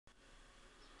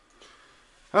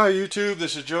Hi YouTube,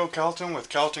 this is Joe Calton with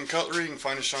Calton Cutlery. You can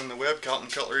find us on the web,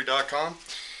 caltoncutlery.com.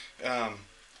 Um,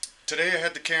 Today I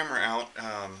had the camera out.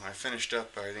 I finished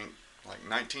up, I think, like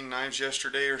 19 knives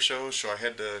yesterday or so I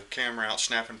had the camera out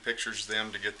snapping pictures of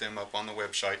them to get them up on the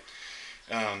website.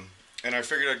 And I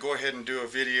figured I'd go ahead and do a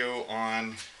video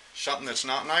on something that's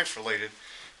not knife related,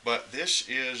 but this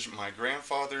is my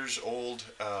grandfather's old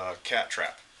cat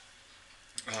trap.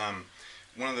 Um,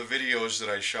 One of the videos that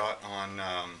I shot on,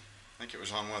 I think it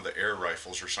was on one of the air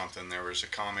rifles or something, there was a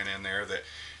comment in there that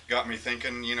got me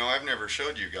thinking, I've never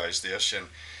showed you guys this, and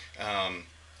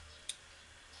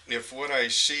if what I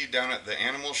see down at the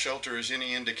animal shelter is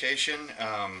any indication,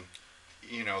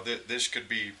 this could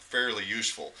be fairly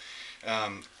useful.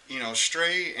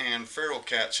 Stray and feral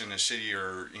cats in the city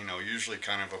are, usually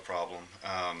kind of a problem.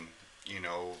 I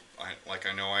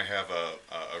know I have a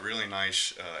really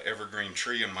nice evergreen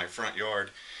tree in my front yard,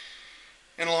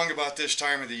 and along about this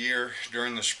time of the year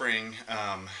during the spring,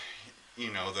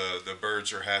 the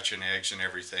birds are hatching eggs and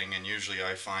everything, and usually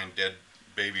I find dead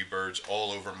baby birds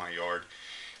all over my yard.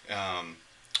 Um,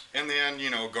 and then,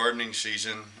 gardening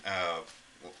season,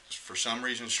 for some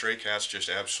reason stray cats just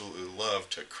absolutely love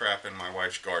to crap in my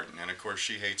wife's garden, and of course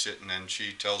she hates it, and then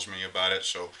she tells me about it,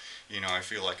 so I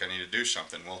feel like I need to do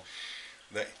something. Well,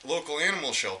 the local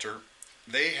animal shelter,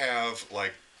 they have,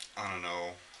 like, I don't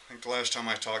know, I think the last time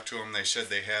I talked to them they said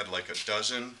they had like a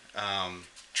dozen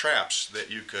traps that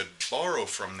you could borrow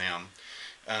from them,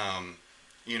 and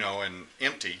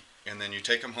empty, and then you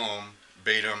take them home,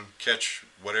 bait them, catch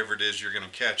whatever it is you're going to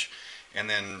catch, and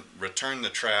then return the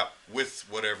trap with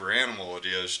whatever animal it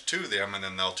is to them, and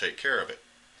then they'll take care of it.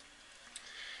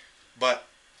 But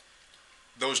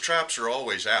those traps are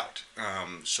always out,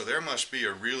 so there must be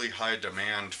a really high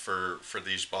demand for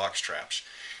these box traps.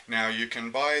 Now you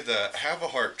can buy the have a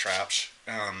heart traps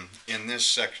in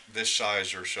this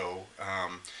size or so,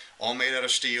 all made out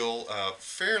of steel,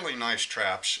 fairly nice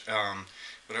traps.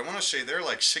 But I want to say they're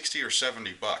like 60 or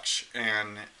 70 bucks,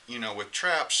 and with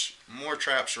traps, more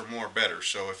traps are more better.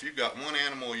 So if you've got one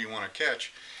animal you want to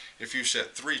catch, if you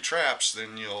set 3 traps,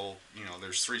 then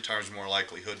there's 3 times more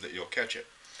likelihood that you'll catch it.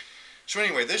 So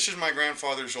anyway, this is my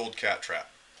grandfather's old cat trap.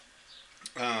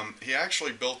 He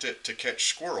actually built it to catch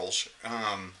squirrels,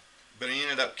 but he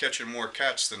ended up catching more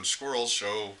cats than squirrels,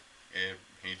 so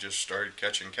he just started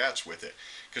catching cats with it,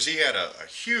 because he had a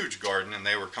huge garden and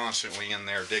they were constantly in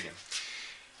there digging.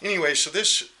 Anyway, so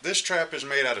this trap is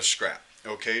made out of scrap.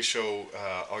 Okay, so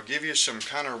I'll give you some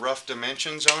kind of rough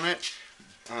dimensions on it,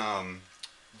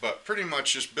 but pretty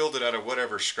much just build it out of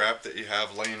whatever scrap that you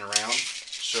have laying around.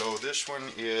 So this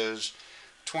one is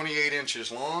 28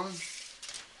 inches long,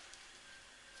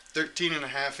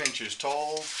 13.5 inches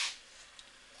tall,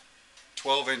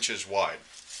 12 inches wide.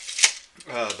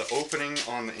 The opening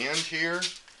on the end here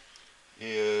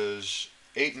is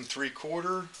 8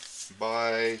 3/4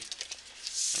 by,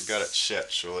 I got it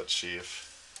set, so let's see, if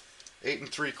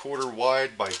 8 3/4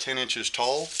 wide by 10 inches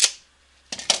tall.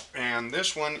 And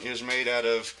this one is made out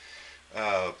of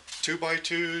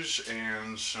 2x2s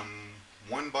and some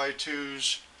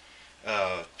 1x2s,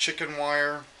 chicken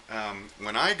wire.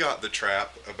 When I got the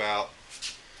trap about,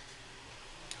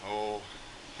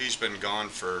 he's been gone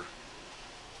for,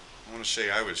 I want to say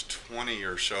I was 20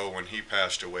 or so when he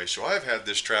passed away, so I've had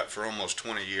this trap for almost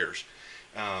 20 years.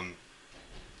 And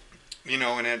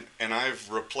I've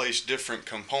replaced different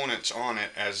components on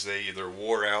it as they either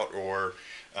wore out or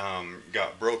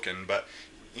got broken. But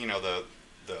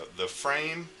the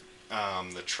frame,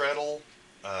 the treadle,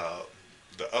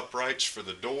 the uprights for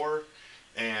the door,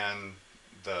 and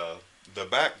the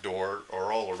back door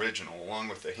are all original, along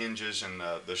with the hinges and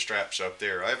the straps up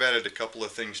there. I've added a couple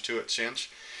of things to it since,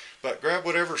 but grab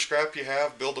whatever scrap you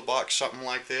have, build a box something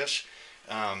like this.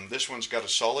 This one's got a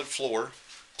solid floor.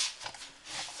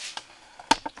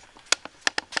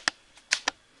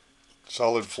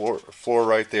 Solid floor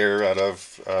right there out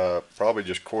of probably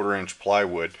just 1/4 inch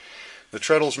plywood. The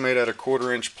treadle's made out of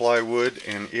 1/4 inch plywood,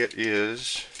 and it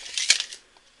is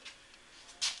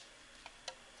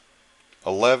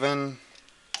 11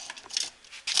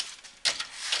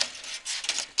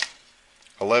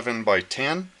 by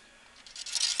 10,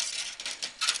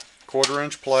 1/4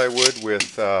 inch plywood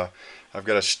with I've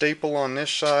got a staple on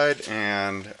this side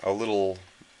and a little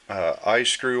eye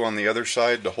screw on the other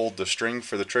side to hold the string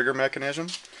for the trigger mechanism.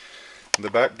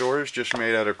 The back door is just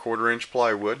made out of 1/4 inch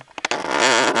plywood.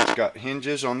 It's got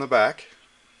hinges on the back,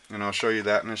 and I'll show you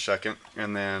that in a second,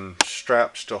 and then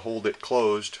straps to hold it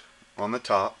closed on the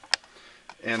top.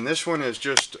 And this one is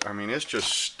just, it's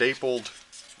just stapled,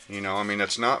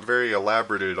 it's not very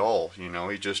elaborate at all. He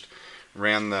just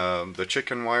ran the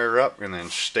chicken wire up and then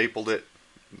stapled it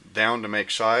down to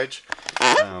make sides.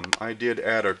 I did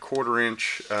add a 1/4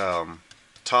 inch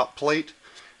top plate.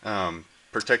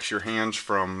 Protects your hands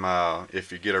from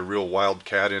if you get a real wild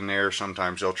cat in there.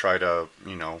 Sometimes they'll try to,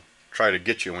 you know, try to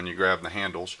get you when you grab the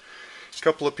handles. A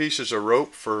couple of pieces of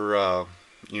rope for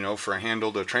you know, for a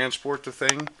handle to transport the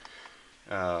thing.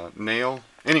 Nail.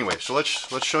 Anyway, so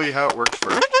let's show you how it works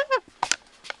first.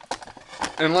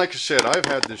 And like I said, I've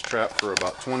had this trap for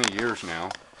about 20 years now.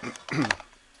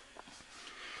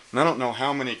 And I don't know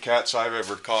how many cats I've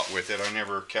ever caught with it. I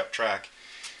never kept track.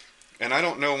 And I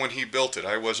don't know when he built it.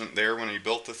 I wasn't there when he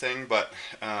built the thing, but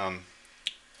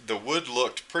the wood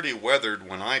looked pretty weathered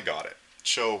when I got it.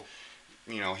 So,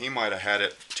 you know, he might have had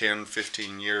it 10,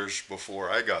 15 years before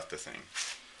I got the thing.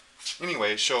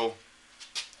 Anyway, so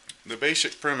the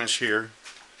basic premise here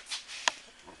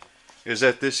is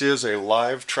that this is a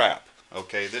live trap.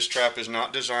 Okay, this trap is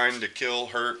not designed to kill,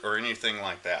 hurt, or anything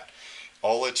like that.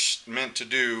 All it's meant to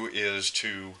do is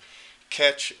to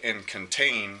catch and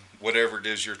contain whatever it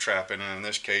is you're trapping, and in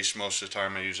this case, most of the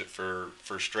time I use it for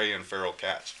stray and feral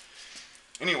cats.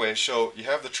 Anyway, so you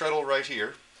have the treadle right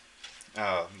here,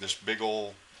 this big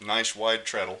old nice wide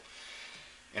treadle,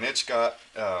 and it's got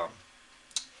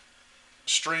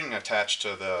string attached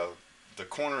to the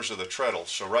corners of the treadle.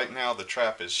 So right now the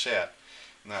trap is set,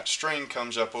 and that string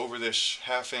comes up over this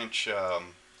 1/2 inch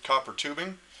copper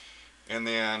tubing, and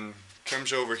then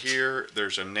comes over here.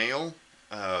 There's a nail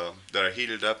that I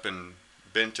heated up and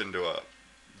bent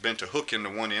a hook into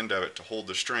one end of it to hold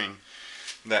the string.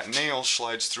 That nail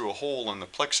slides through a hole in the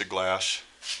plexiglass.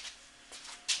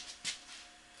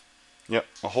 Yep,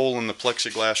 a hole in the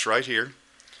plexiglass right here.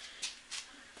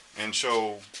 And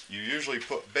so you usually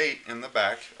put bait in the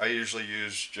back. I usually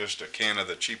use just a can of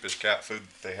the cheapest cat food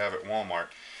that they have at Walmart.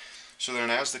 So then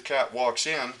as the cat walks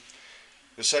in,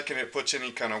 the second it puts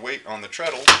any kind of weight on the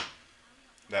treadle,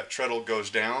 that treadle goes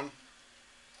down,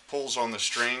 pulls on the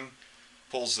string,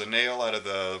 pulls the nail out of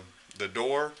the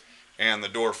door, and the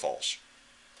door falls.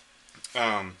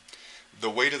 The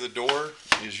weight of the door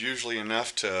is usually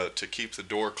enough to keep the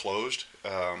door closed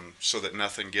so that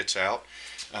nothing gets out.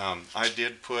 I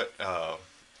did put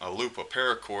a loop of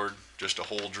paracord, just a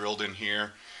hole drilled in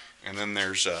here, and then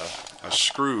there's a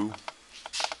screw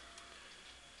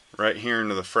right here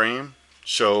into the frame.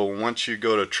 So once you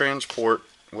go to transport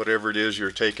whatever it is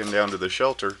you're taking down to the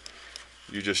shelter,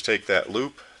 you just take that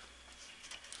loop,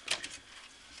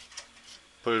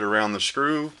 put it around the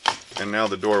screw, and now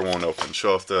the door won't open.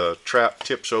 So if the trap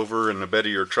tips over in the bed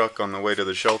of your truck on the way to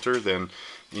the shelter, then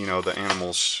you know the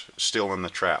animal's still in the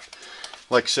trap.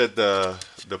 Like I said, the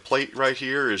plate right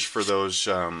here is for those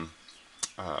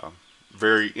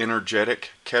very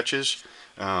energetic catches,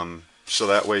 so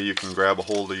that way you can grab a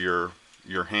hold of your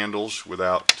handles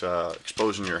without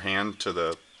exposing your hand to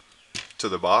the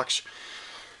box.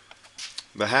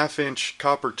 The 1/2 inch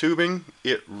copper tubing,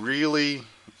 it really,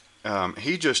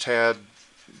 he just had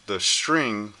the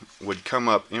string would come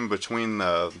up in between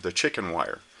the chicken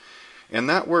wire, and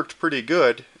that worked pretty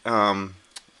good.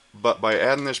 But by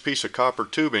adding this piece of copper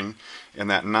tubing and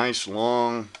that nice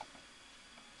long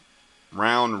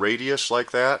round radius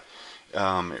like that,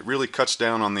 it really cuts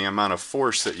down on the amount of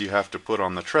force that you have to put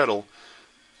on the treadle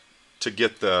to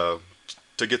get the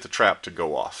trap to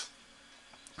go off.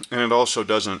 And it also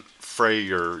doesn't fray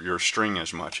your string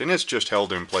as much, and it's just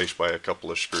held in place by a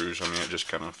couple of screws. I mean, it just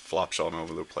kind of flops all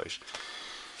over the place.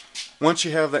 Once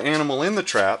you have the animal in the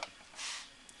trap,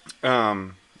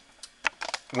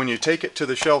 when you take it to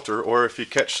the shelter, or if you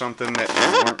catch something that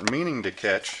you weren't meaning to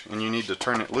catch and you need to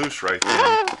turn it loose right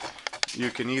then,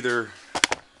 you can either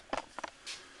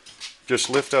just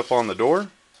lift up on the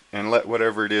door and let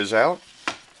whatever it is out,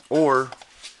 or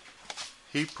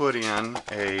he put in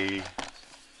a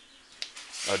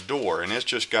door, and it's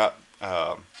just got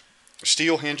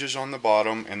steel hinges on the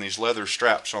bottom and these leather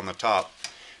straps on the top.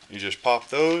 You just pop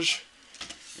those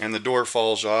and the door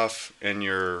falls off and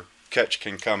your catch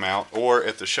can come out. Or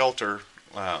at the shelter,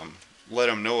 let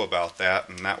them know about that,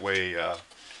 and that way,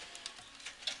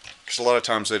 because a lot of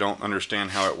times they don't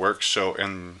understand how it works. So,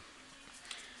 and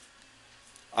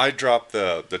I drop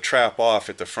the trap off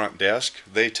at the front desk.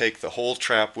 They take the whole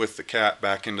trap with the cat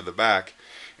back into the back,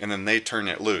 and then they turn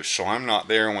it loose. So I'm not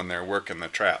there when they're working the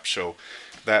trap. So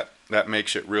that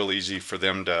makes it real easy for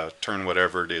them to turn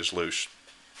whatever it is loose.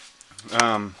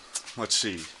 Let's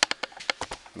see.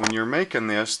 When you're making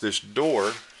this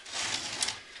door,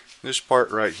 this part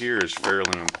right here is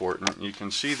fairly important. You can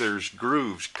see there's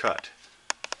grooves cut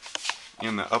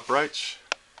in the uprights,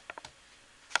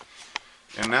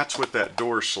 and that's what that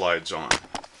door slides on.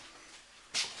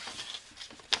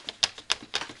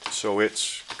 So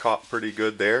it's caught pretty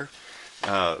good there.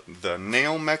 the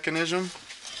nail mechanism,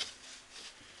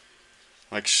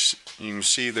 like you can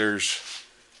see, there's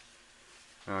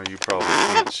you probably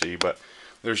can't see, but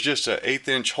there's just an 1/8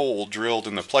 inch hole drilled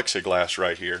in the plexiglass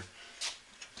right here,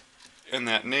 and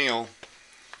that nail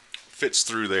fits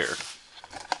through there.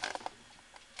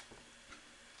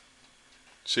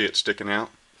 See it sticking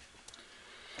out?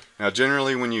 Now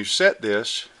generally when you set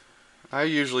this, I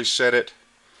usually set it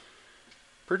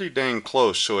pretty dang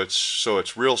close so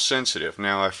it's real sensitive.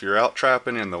 Now if you're out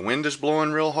trapping and the wind is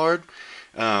blowing real hard,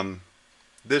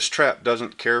 this trap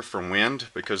doesn't care for wind,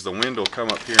 because the wind will come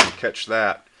up here and catch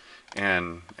that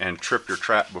and trip your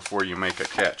trap before you make a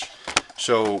catch.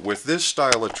 So with this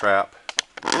style of trap,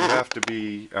 you have to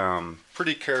be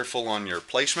pretty careful on your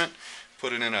placement.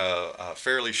 Put it in a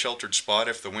fairly sheltered spot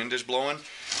if the wind is blowing,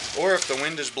 or if the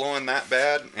wind is blowing that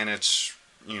bad and it's,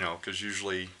 because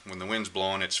usually when the wind's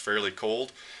blowing it's fairly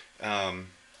cold,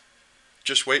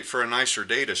 just wait for a nicer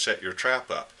day to set your trap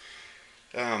up.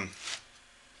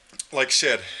 Like I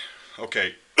said,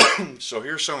 okay, so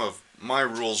here's some of my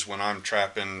rules when I'm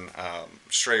trapping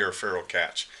stray or feral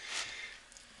cats.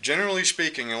 Generally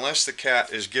speaking, unless the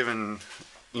cat is given,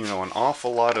 an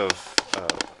awful lot of,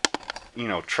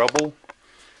 trouble,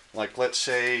 like let's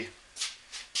say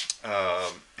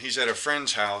he's at a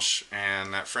friend's house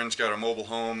and that friend's got a mobile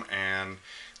home, and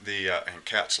and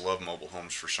cats love mobile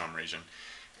homes for some reason.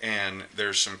 And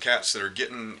there's some cats that are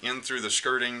getting in through the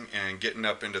skirting and getting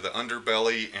up into the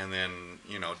underbelly and then,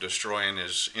 destroying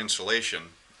his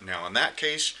insulation. Now in that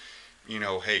case,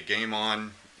 hey, game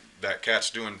on, that cat's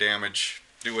doing damage,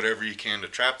 do whatever you can to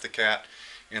trap the cat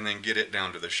and then get it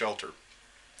down to the shelter.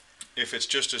 If it's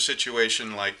just a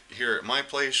situation like here at my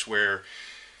place where,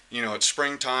 it's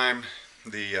springtime,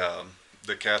 the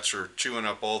cats are chewing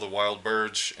up all the wild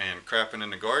birds and crapping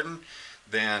in the garden,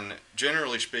 then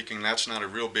generally speaking that's not a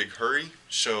real big hurry.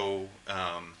 So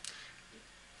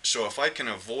if I can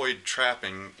avoid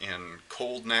trapping in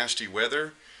cold nasty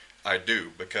weather, I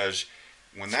do, because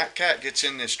when that cat gets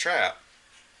in this trap,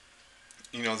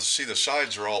 see the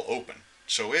sides are all open,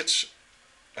 so it's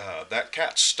that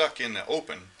cat's stuck in the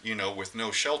open, with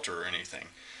no shelter or anything.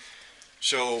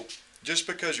 So just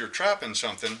because you're trapping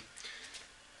something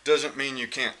doesn't mean you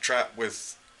can't trap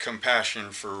with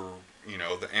compassion for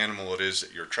the animal it is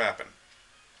that you're trapping.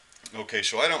 Okay,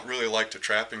 so I don't really like to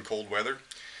trap in cold weather,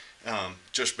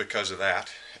 just because of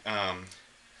that. I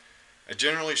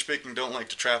generally speaking don't like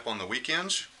to trap on the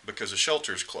weekends because the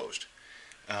shelter's closed.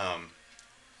 One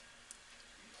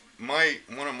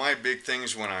of my big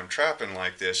things when I'm trapping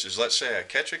like this is, let's say I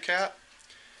catch a cat,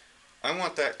 I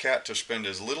want that cat to spend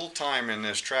as little time in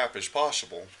this trap as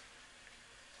possible,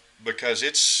 because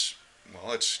it's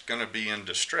going to be in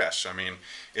distress. I mean,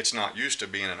 it's not used to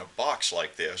being in a box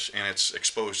like this, and it's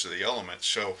exposed to the elements.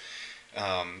 So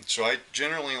I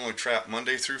generally only trap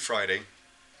Monday through Friday,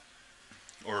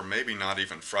 or maybe not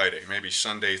even Friday, maybe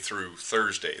Sunday through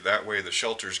Thursday. That way the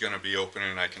shelter's going to be open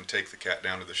and I can take the cat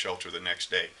down to the shelter the next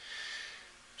day.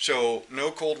 So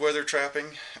no cold weather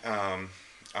trapping. I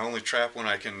only trap when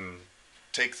I can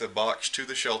take the box to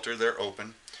the shelter, they're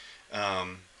open.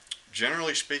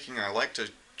 Generally speaking, I like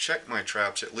to check my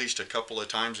traps at least a couple of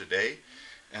times a day.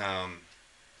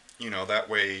 That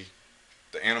way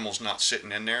the animal's not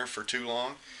sitting in there for too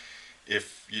long.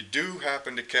 If you do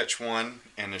happen to catch one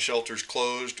and the shelter's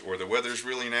closed or the weather's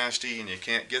really nasty and you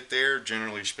can't get there,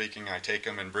 generally speaking I take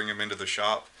them and bring them into the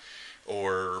shop,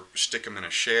 or stick them in a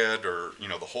shed, or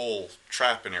the whole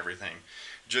trap and everything,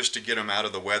 just to get them out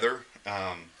of the weather.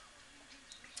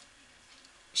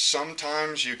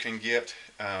 Sometimes you can get,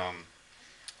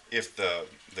 if the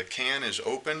can is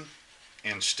open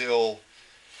and still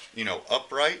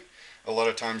upright, a lot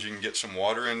of times you can get some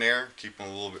water in there, keep them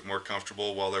a little bit more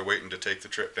comfortable while they're waiting to take the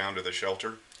trip down to the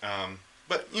shelter.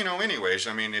 But anyways,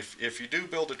 I mean, if you do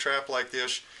build a trap like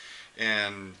this,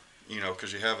 and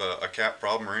because you have a cat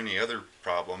problem or any other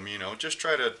problem, just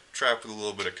try to trap with a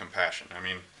little bit of compassion. I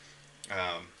mean,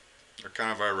 they're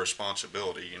kind of our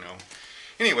responsibility,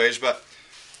 Anyways, but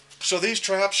so these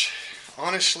traps,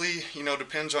 honestly,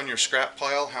 depends on your scrap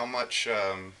pile how much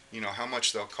how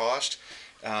much they'll cost.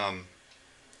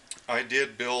 I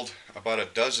did build about a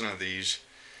dozen of these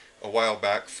a while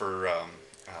back for a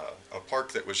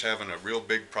park that was having a real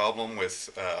big problem with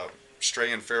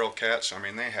stray and feral cats. I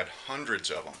mean, they had hundreds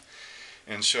of them,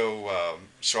 and so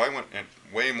I went, and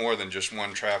way more than just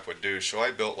one trap would do. So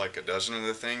I built like a dozen of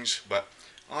the things. But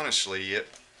honestly,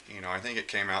 I think it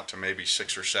came out to maybe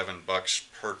 $6 or $7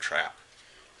 per trap.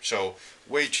 So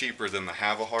way cheaper than the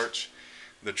Have-A-Hearts.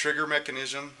 The trigger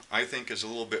mechanism, I think, is a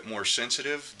little bit more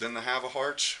sensitive than the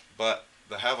Have-A-Hearts, but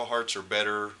the Have-A-Hearts are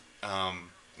better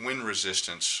wind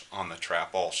resistance on the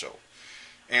trap also.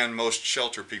 And most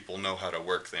shelter people know how to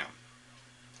work them.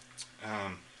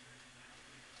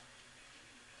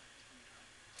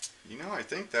 You know, I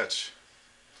think that's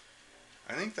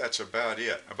about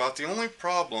it. About the only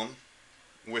problem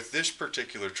with this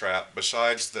particular trap,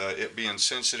 besides it being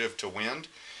sensitive to wind,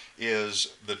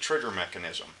 is the trigger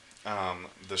mechanism.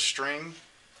 The string,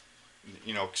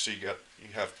 you know, so you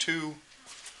have two.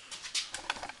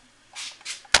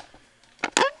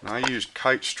 I use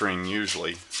kite string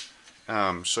usually.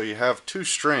 So you have two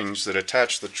strings that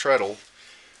attach the treadle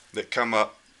that come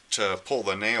up to pull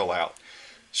the nail out.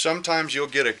 Sometimes you'll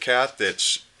get a cat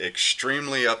that's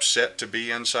extremely upset to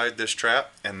be inside this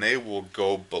trap, and they will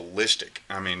go ballistic.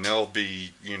 I mean, they'll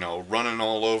be, you know, running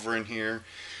all over in here.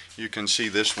 You can see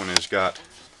this one has got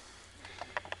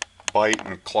bite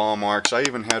and claw marks. I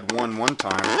even had one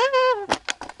time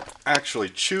actually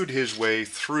chewed his way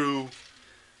through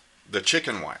the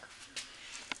chicken wire.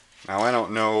 Now, I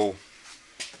don't know,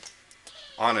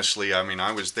 honestly, I mean,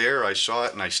 I was there, I saw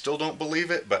it, and I still don't believe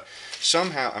it, but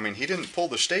somehow, I mean, he didn't pull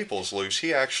the staples loose,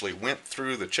 he actually went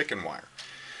through the chicken wire.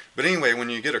 But anyway, when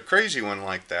you get a crazy one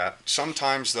like that,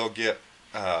 sometimes they'll get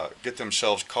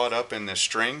themselves caught up in this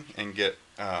string and get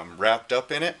wrapped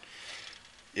up in it.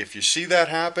 If you see that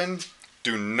happen,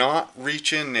 do not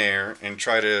reach in there and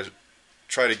try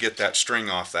to get that string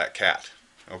off that cat.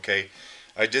 Okay,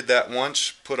 I did that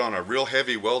once, put on a real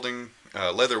heavy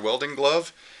leather welding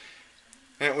glove,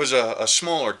 and it was a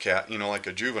smaller cat, you know, like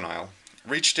a juvenile.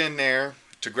 Reached in there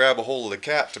to grab a hold of the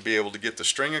cat to be able to get the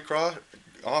string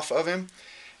off of him,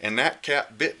 and that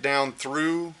cat bit down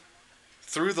through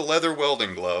the leather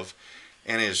welding glove,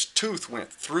 and his tooth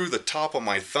went through the top of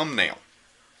my thumbnail.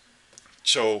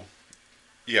 So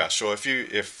yeah, so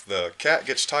if the cat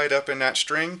gets tied up in that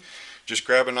string, just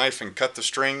grab a knife and cut the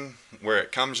string where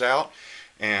it comes out,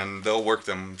 and they'll work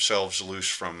themselves loose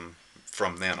from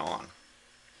then on.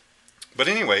 But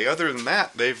anyway, other than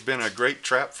that, they've been a great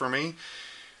trap for me.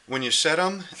 When you set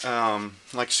them,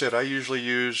 like I said, I usually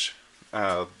use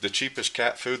the cheapest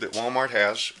cat food that Walmart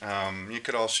has. You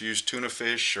could also use tuna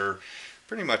fish or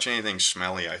pretty much anything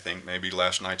smelly, I think. Maybe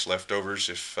last night's leftovers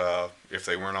if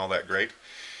they weren't all that great.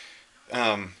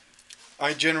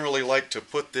 I generally like to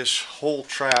put this whole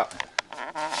trap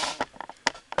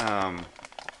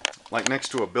like next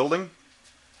to a building.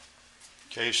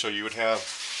 Okay, so you would have,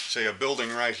 say, a building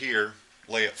right here,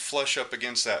 lay it flush up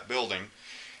against that building,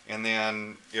 and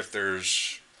then if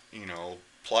there's, you know,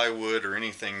 plywood or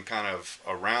anything kind of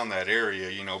around that area,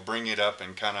 you know, bring it up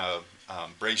and kind of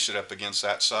brace it up against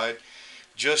that side,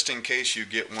 just in case you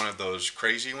get one of those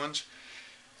crazy ones,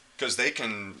 because they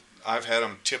can, I've had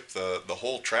them tip the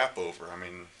whole trap over, I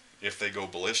mean, if they go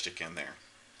ballistic in there.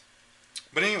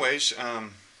 But anyways,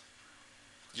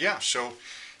 yeah, so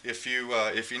if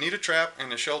you need a trap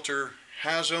and the shelter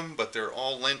has them, but they're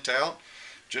all lint out,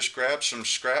 just grab some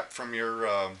scrap from your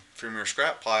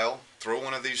scrap pile, throw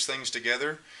one of these things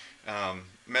together,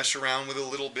 mess around with it a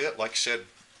little bit. Like I said,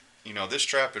 you know, this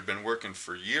trap had been working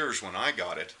for years when I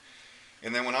got it,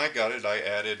 and then when I got it, I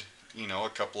added, you know, a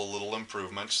couple of little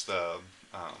improvements. The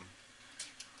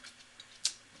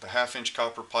 1/2-inch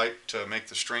copper pipe to make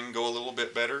the string go a little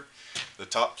bit better, the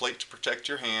top plate to protect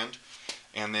your hand,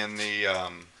 and then the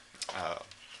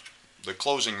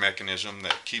closing mechanism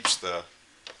that keeps the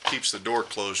door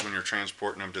closed when you're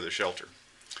transporting them to the shelter.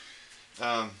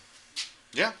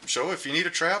 Yeah, so if you need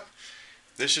a trap,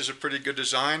 this is a pretty good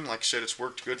design. Like I said, it's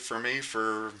worked good for me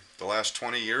for the last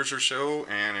 20 years or so,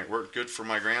 and it worked good for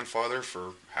my grandfather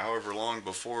for however long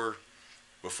before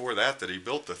that he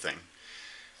built the thing.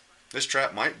 This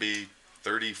trap might be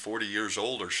 30, 40 years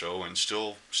old or so and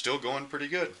still going pretty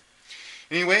good.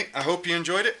 Anyway, I hope you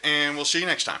enjoyed it, and we'll see you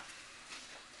next time.